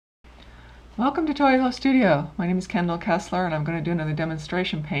Welcome to Toy Studio. My name is Kendall Kessler and I'm going to do another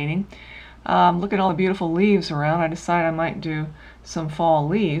demonstration painting. Look at all the beautiful leaves around. I decided I might do some fall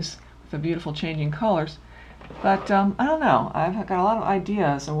leaves with the beautiful changing colors. But I don't know. I've got a lot of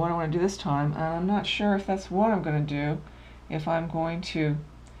ideas of what I want to do this time, and I'm not sure if that's what I'm going to do. If I'm going to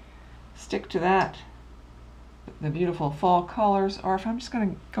stick to that, the beautiful fall colors, or if I'm just going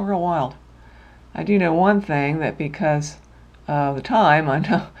to go real wild. I do know one thing, that because of the time, I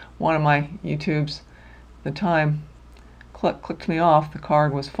know one of my YouTubes, the time clicked me off, the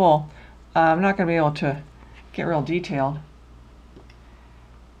card was full. I'm not going to be able to get real detailed.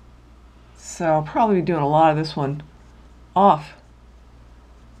 So I'll probably be doing a lot of this one off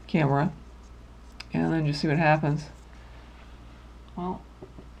camera and then just see what happens. Well,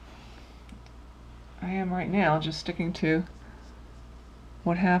 I am right now just sticking to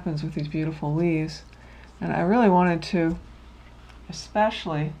what happens with these beautiful leaves, and I really wanted to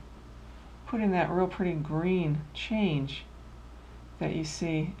especially put in that real pretty green change that you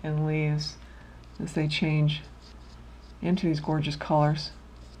see in leaves as they change into these gorgeous colors.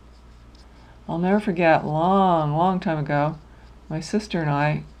 I'll never forget, long time ago, my sister and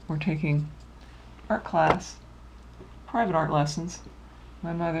I were taking art class, private art lessons.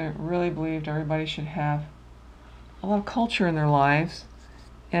 My mother really believed everybody should have a lot of culture in their lives,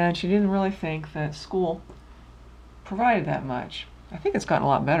 and she didn't really think that school provided that much. I think it's gotten a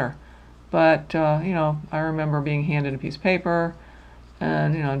lot better, but you know, I remember being handed a piece of paper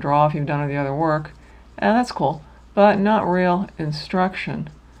and, you know, draw if you've done the other work, and that's cool, but not real instruction.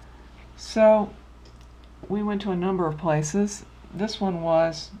 So we went to a number of places. This one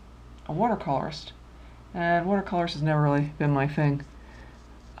was a watercolorist, and watercolors has never really been my thing.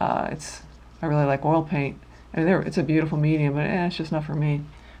 I really like oil paint. I mean, it's a beautiful medium, but it's just not for me.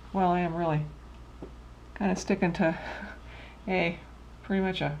 Well, I am really kind of sticking to pretty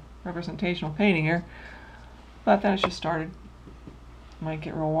much a representational painting here, but then it's just started. Might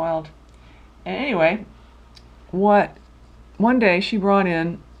get real wild. And anyway, one day she brought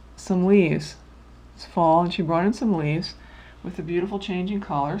in some leaves. It's fall, and she brought in some leaves with the beautiful changing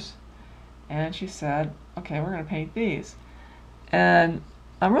colors, and she said, okay, we're going to paint these. And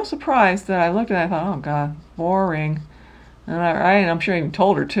I'm real surprised that I looked at it and I thought, oh god, boring. And I'm sure I even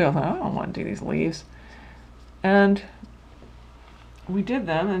told her too. I thought, I don't want to do these leaves. And we did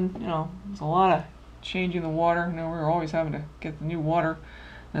them, and you know, there's a lot of changing the water. You know, we were always having to get the new water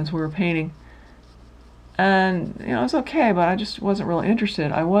as we were painting. And you know, it was okay, but I just wasn't really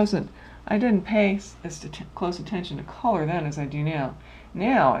interested. I didn't pay as close attention to color then as I do now.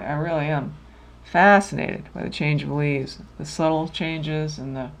 Now I really am fascinated by the change of leaves, the subtle changes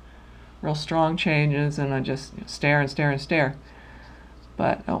and the real strong changes, and I just stare and stare and stare.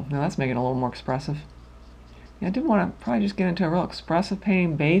 But oh, now that's making it a little more expressive. Yeah, I did want to probably just get into a real expressive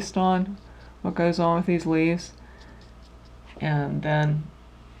painting based on what goes on with these leaves, and then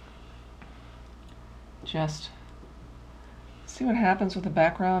just see what happens with the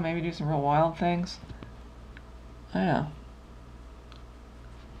background, maybe do some real wild things. Yeah.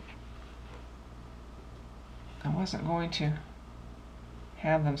 I wasn't going to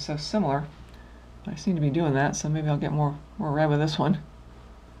have them so similar. I seem to be doing that, so maybe I'll get more red with this one.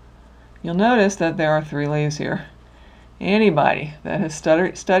 You'll notice that there are 3 leaves here. Anybody that has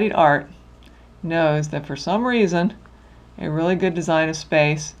studied art knows that for some reason a really good design of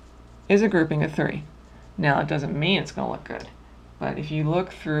space is a grouping of 3. Now, it doesn't mean it's going to look good, but if you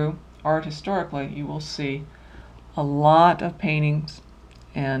look through art historically, you will see a lot of paintings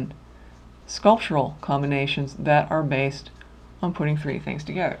and sculptural combinations that are based on putting 3 things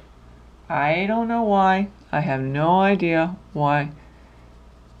together. I don't know why. I have no idea why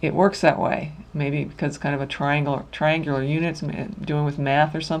it works that way. Maybe because it's kind of a triangular units doing with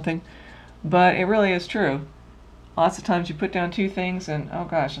math or something, but it really is true. Lots of times you put down 2 things and oh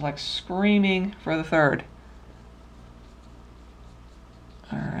gosh, you're like screaming for the 3rd.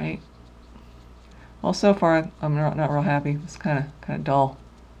 Alright. Well, so far I'm not real happy. It's kind of dull.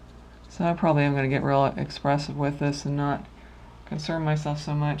 So I probably am going to get real expressive with this and not concern myself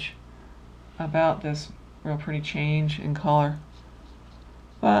so much about this real pretty change in color.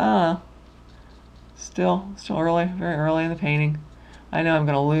 But still early, very early in the painting. I know I'm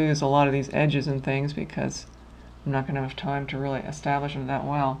going to lose a lot of these edges and things because I'm not going to have time to really establish them that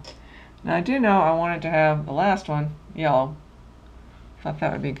well. Now I do know I wanted to have the last one yellow. I thought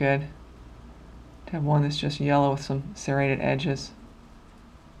that would be good to have one that's just yellow with some serrated edges.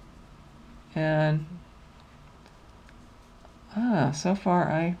 And so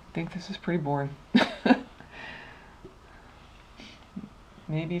far I think this is pretty boring.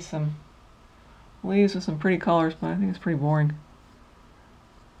 Maybe some leaves with some pretty colors, but I think it's pretty boring.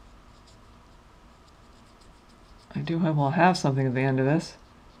 I do hope I'll have something at the end of this,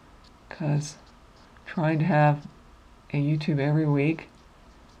 because trying to have a YouTube every week,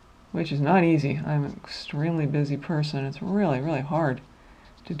 which is not easy. I'm an extremely busy person. It's really, really hard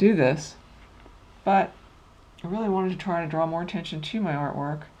to do this, but I really wanted to try to draw more attention to my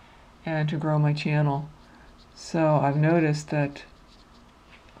artwork and to grow my channel. So I've noticed that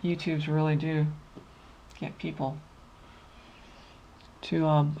YouTubes really do get people to,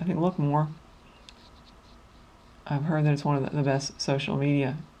 I think, look more. I've heard that it's one of the best social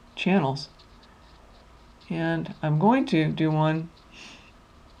media channels. And I'm going to do one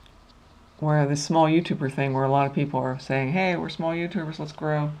where this small YouTuber thing, where a lot of people are saying, hey, we're small YouTubers, let's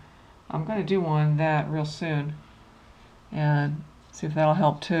grow. I'm going to do one that real soon and see if that'll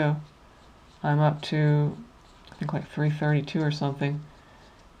help too. I'm up to, I think, like 332 or something.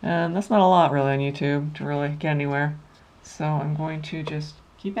 And that's not a lot really on YouTube to really get anywhere. So I'm going to just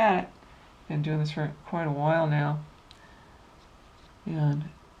keep at it. Been doing this for quite a while now. And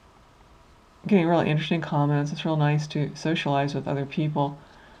getting really interesting comments. It's real nice to socialize with other people.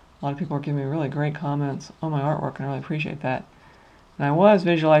 A lot of people are giving me really great comments on my artwork, and I really appreciate that. And I was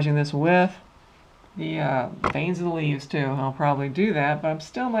visualizing this with the veins of the leaves too. I'll probably do that, but I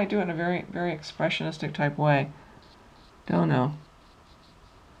still might do it in a very, very expressionistic type way. Don't know.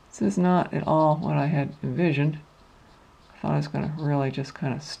 This is not at all what I had envisioned. I thought I was going to really just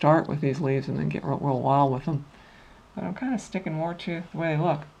kind of start with these leaves and then get real wild with them. But I'm kind of sticking more to the way they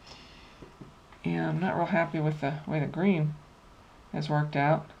look. And I'm not real happy with the way the green has worked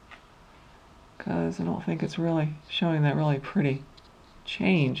out, because I don't think it's really showing that really pretty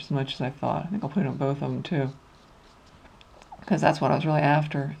change as much as I thought. I think I'll put it on both of them too, because that's what I was really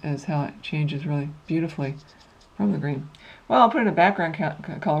after, is how it changes really beautifully from the green. Well, I'll put in a background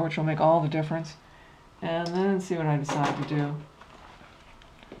color, which will make all the difference, and then see what I decide to do.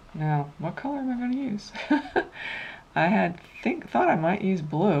 Now, what color am I going to use? I thought I might use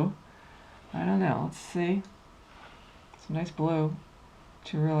blue. I don't know. Let's see. Some nice blue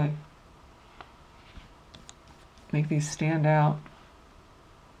to really make these stand out.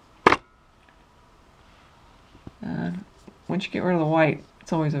 And once you get rid of the white,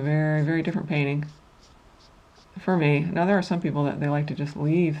 it's always a very, very different painting. For me. Now there are some people that they like to just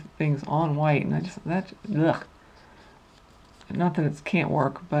leave things on white, and ugh. Not that it can't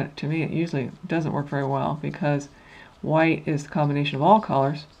work, but to me it usually doesn't work very well, because white is the combination of all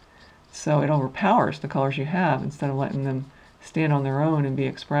colors, so it overpowers the colors you have instead of letting them stand on their own and be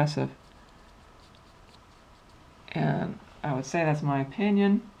expressive. And I would say that's my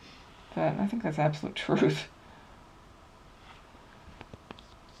opinion, but I think that's absolute truth.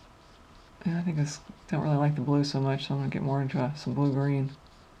 And I don't really like the blue so much, so I'm going to get more into some blue-green.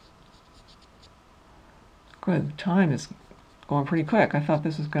 Good, time is going pretty quick. I thought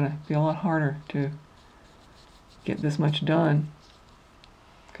this was going to be a lot harder to get this much done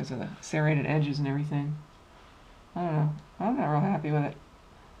because of the serrated edges and everything. I don't know. I'm not real happy with it.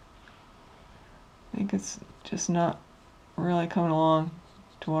 I think it's just not really coming along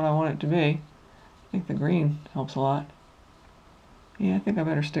to what I want it to be. I think the green helps a lot. Yeah, I think I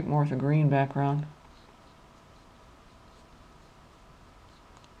better stick more with the green background.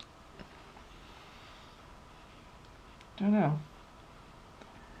 Don't know.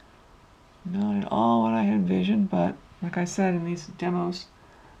 Not at all what I had envisioned, but like I said in these demos,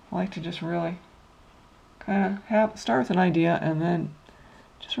 I like to just really kind of start with an idea and then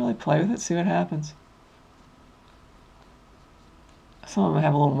just really play with it, see what happens. Some of them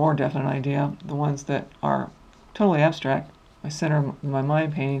have a little more definite idea. The ones that are totally abstract, my center of my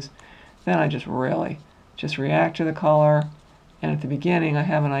mind paintings, then I just really just react to the color, and at the beginning I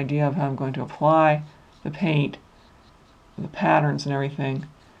have an idea of how I'm going to apply the paint, the patterns and everything.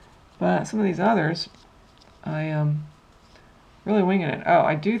 But some of these others, I am really winging it. Oh,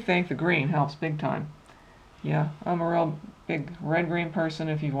 I do think the green helps big time. Yeah, I'm a real big red-green person.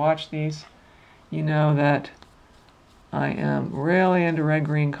 If you've watched these, you know that I am really into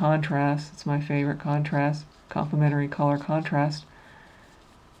red-green contrast. It's my favorite contrast, complementary color contrast.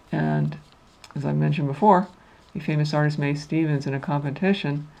 And as I mentioned before, the famous artist Mae Stevens, in a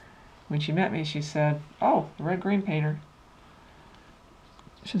competition, when she met me, she said, "Oh, the red-green painter."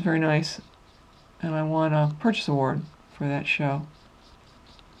 Which is very nice. And I won a purchase award for that show.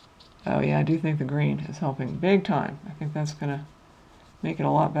 Oh yeah, I do think the green is helping big time. I think that's going to make it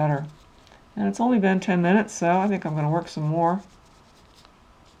a lot better. And it's only been 10 minutes, so I think I'm going to work some more.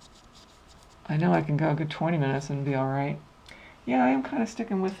 I know I can go a good 20 minutes and be alright. Yeah, I am kind of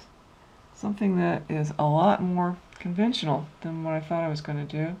sticking with something that is a lot more conventional than what I thought I was going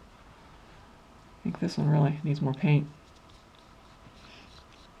to do. I think this one really needs more paint.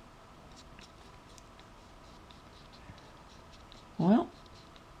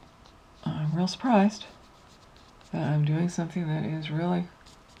 real surprised that I'm doing something that is really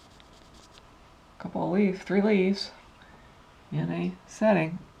a couple of leaves, 3 leaves in a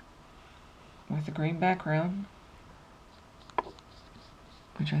setting with the green background,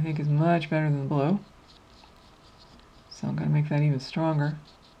 which I think is much better than the blue. So I'm going to make that even stronger.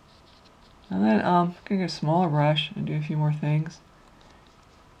 And then I'm going to get a smaller brush and do a few more things.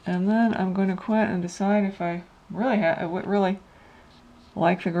 And then I'm going to quit and decide if I really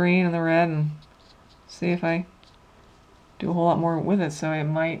like the green and the red, and see if I do a whole lot more with it. So it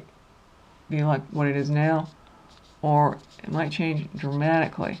might be like what it is now, or it might change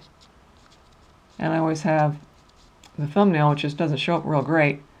dramatically. And I always have the thumbnail, which just doesn't show up real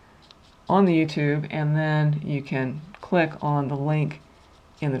great, on the YouTube, and then you can click on the link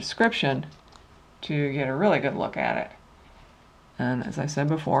in the description to get a really good look at it. And as I said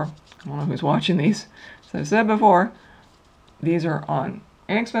before, I don't know who's watching these, as I said before, these are on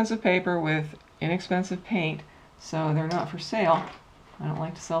inexpensive paper with inexpensive paint, so they're not for sale. I don't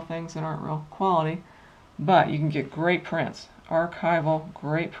like to sell things that aren't real quality, but you can get great prints, archival,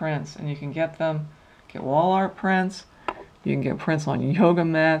 great prints, and you can get wall art prints, you can get prints on yoga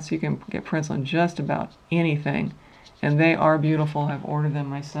mats, you can get prints on just about anything, and they are beautiful. I've ordered them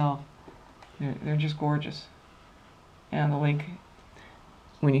myself. They're just gorgeous. And the link,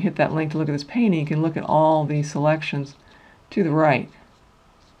 when you hit that link to look at this painting, you can look at all these selections to the right.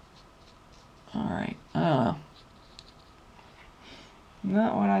 Alright, I don't know.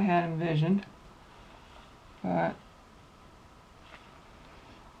 Not what I had envisioned, but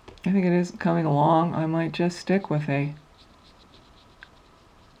I think it is coming along. I might just stick with a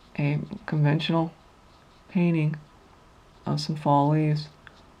conventional painting of some fall leaves,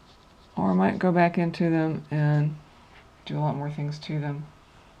 or I might go back into them and do a lot more things to them.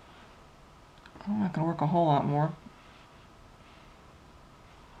 I'm not going to work a whole lot more.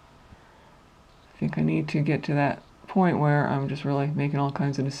 I think I need to get to that point where I'm just really making all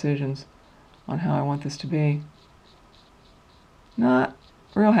kinds of decisions on how I want this to be. Not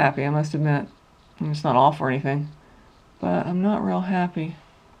real happy, I must admit. It's not awful or anything, but I'm not real happy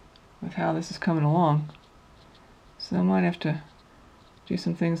with how this is coming along. So I might have to do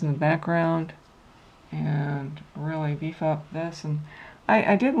some things in the background and really beef up this. And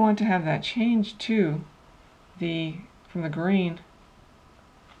I did want to have that change to from the green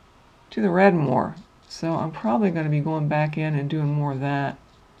to the red more. So I'm probably going to be going back in and doing more of that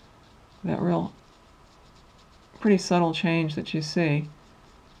real pretty subtle change that you see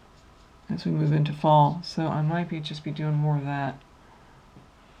as we move into fall. So I might just be doing more of that.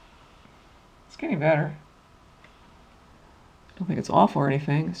 It's getting better. I don't think it's awful or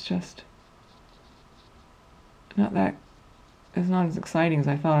anything. It's just it's not as exciting as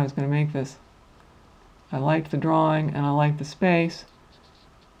I thought I was going to make this. I liked the drawing and I liked the space,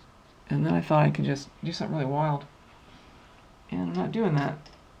 and then I thought I could just do something really wild, and I'm not doing that.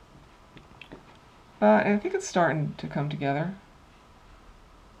 But I think it's starting to come together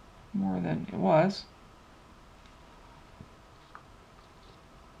more than it was.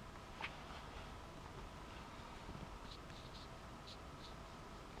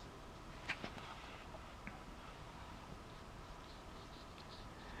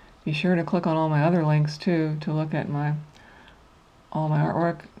 Be sure to click on all my other links too to look at all my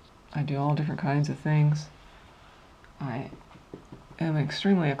artwork. I do all different kinds of things. I am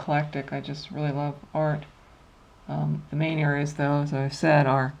extremely eclectic. I just really love art. The main areas, though, as I've said,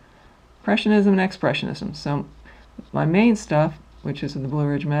 are Impressionism and Expressionism. So my main stuff, which is in the Blue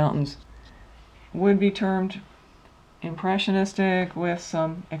Ridge Mountains, would be termed impressionistic with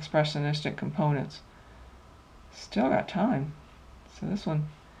some expressionistic components. Still got time. So this one,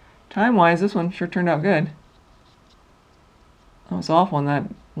 time-wise, this one sure turned out good. I was off when that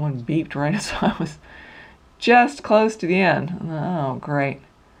one beeped right as I was just close to the end. Oh, great.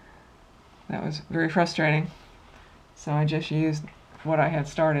 That was very frustrating. So I just used what I had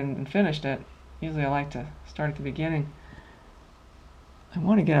started and finished it. Usually I like to start at the beginning. I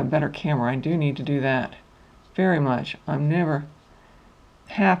want to get a better camera. I do need to do that very much. I'm never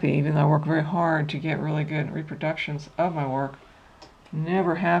happy, even though I work very hard to get really good reproductions of my work.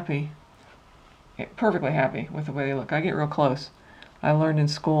 Never happy, perfectly happy with the way they look. I get real close. I learned in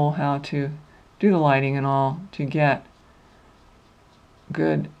school how to do the lighting and all to get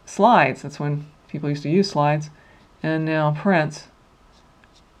good slides. That's when people used to use slides, and now prints.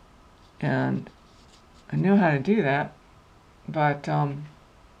 And I know how to do that, but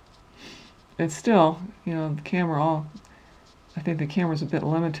it's still, the camera, I think the camera's a bit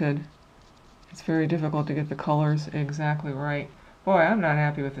limited. It's very difficult to get the colors exactly right. Boy, I'm not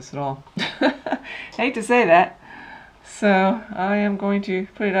happy with this at all. Hate to say that, So I am going to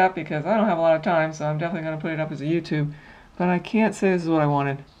put it up because I don't have a lot of time, so I'm definitely going to put it up as a YouTube. But I can't say this is what I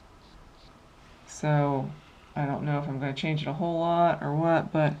wanted. So I don't know if I'm going to change it a whole lot or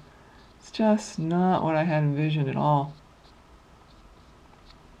what, but it's just not what I had envisioned at all.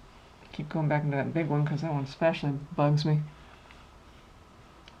 I keep going back into that big one because that one especially bugs me.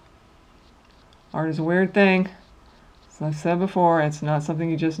 Art is a weird thing. As I've said before, it's not something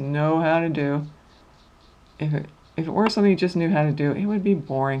you just know how to do. If it were something you just knew how to do, it would be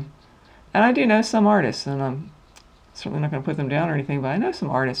boring. And I do know some artists, and I'm certainly not going to put them down or anything, but I know some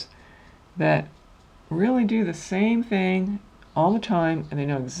artists that really do the same thing all the time, and they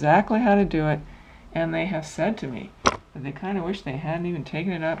know exactly how to do it, and they have said to me that they kind of wish they hadn't even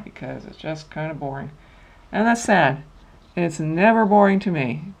taken it up because it's just kind of boring. And that's sad. It's never boring to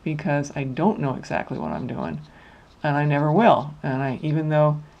me because I don't know exactly what I'm doing, and I never will. And even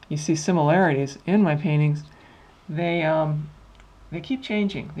though you see similarities in my paintings, they keep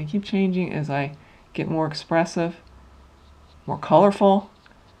changing. They keep changing as I get more expressive, more colorful,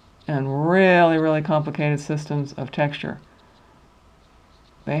 and really, really complicated systems of texture.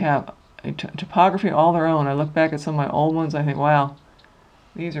 They have a topography all their own. I look back at some of my old ones, I think, wow,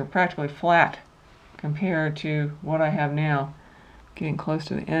 these are practically flat compared to what I have now. Getting close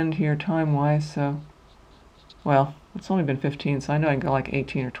to the end here time-wise, so, well, it's only been 15, so I know I can go like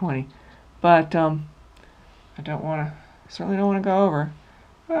 18 or 20. But I certainly don't want to go over.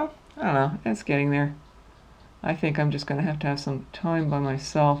 Well, I don't know, it's getting there. I think I'm just going to have some time by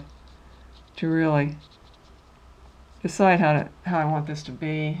myself to really decide how I want this to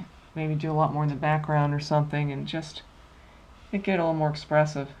be. Maybe do a lot more in the background or something, and just get a little more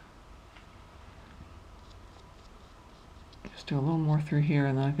expressive. Just do a little more through here,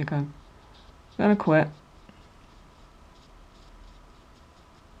 and then I think I'm gonna quit.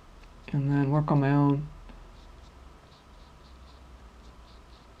 And then work on my own.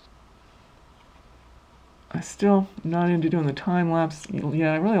 I'm still not into doing the time lapse.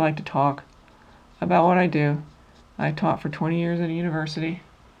 Yeah, I really like to talk about what I do. I taught for 20 years at a university,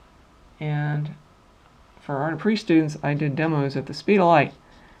 and for art pre students, I did demos at the speed of light,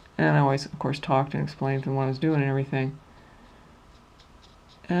 and I always, of course, talked and explained to them what I was doing and everything.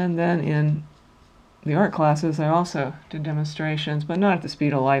 And then in the art classes, I also did demonstrations, but not at the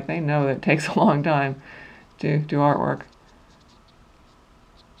speed of light. They know that it takes a long time to do artwork.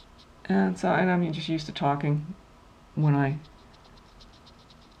 And so, and I'm just used to talking when I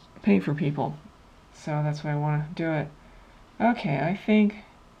paint for people. So that's why I want to do it. Okay, I think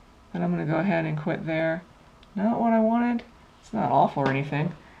that I'm going to go ahead and quit there. Not what I wanted. It's not awful or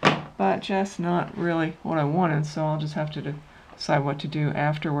anything, but just not really what I wanted, so I'll just have to decide what to do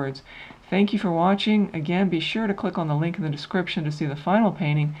afterwards. Thank you for watching. Again, be sure to click on the link in the description to see the final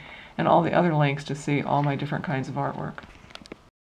painting and all the other links to see all my different kinds of artwork.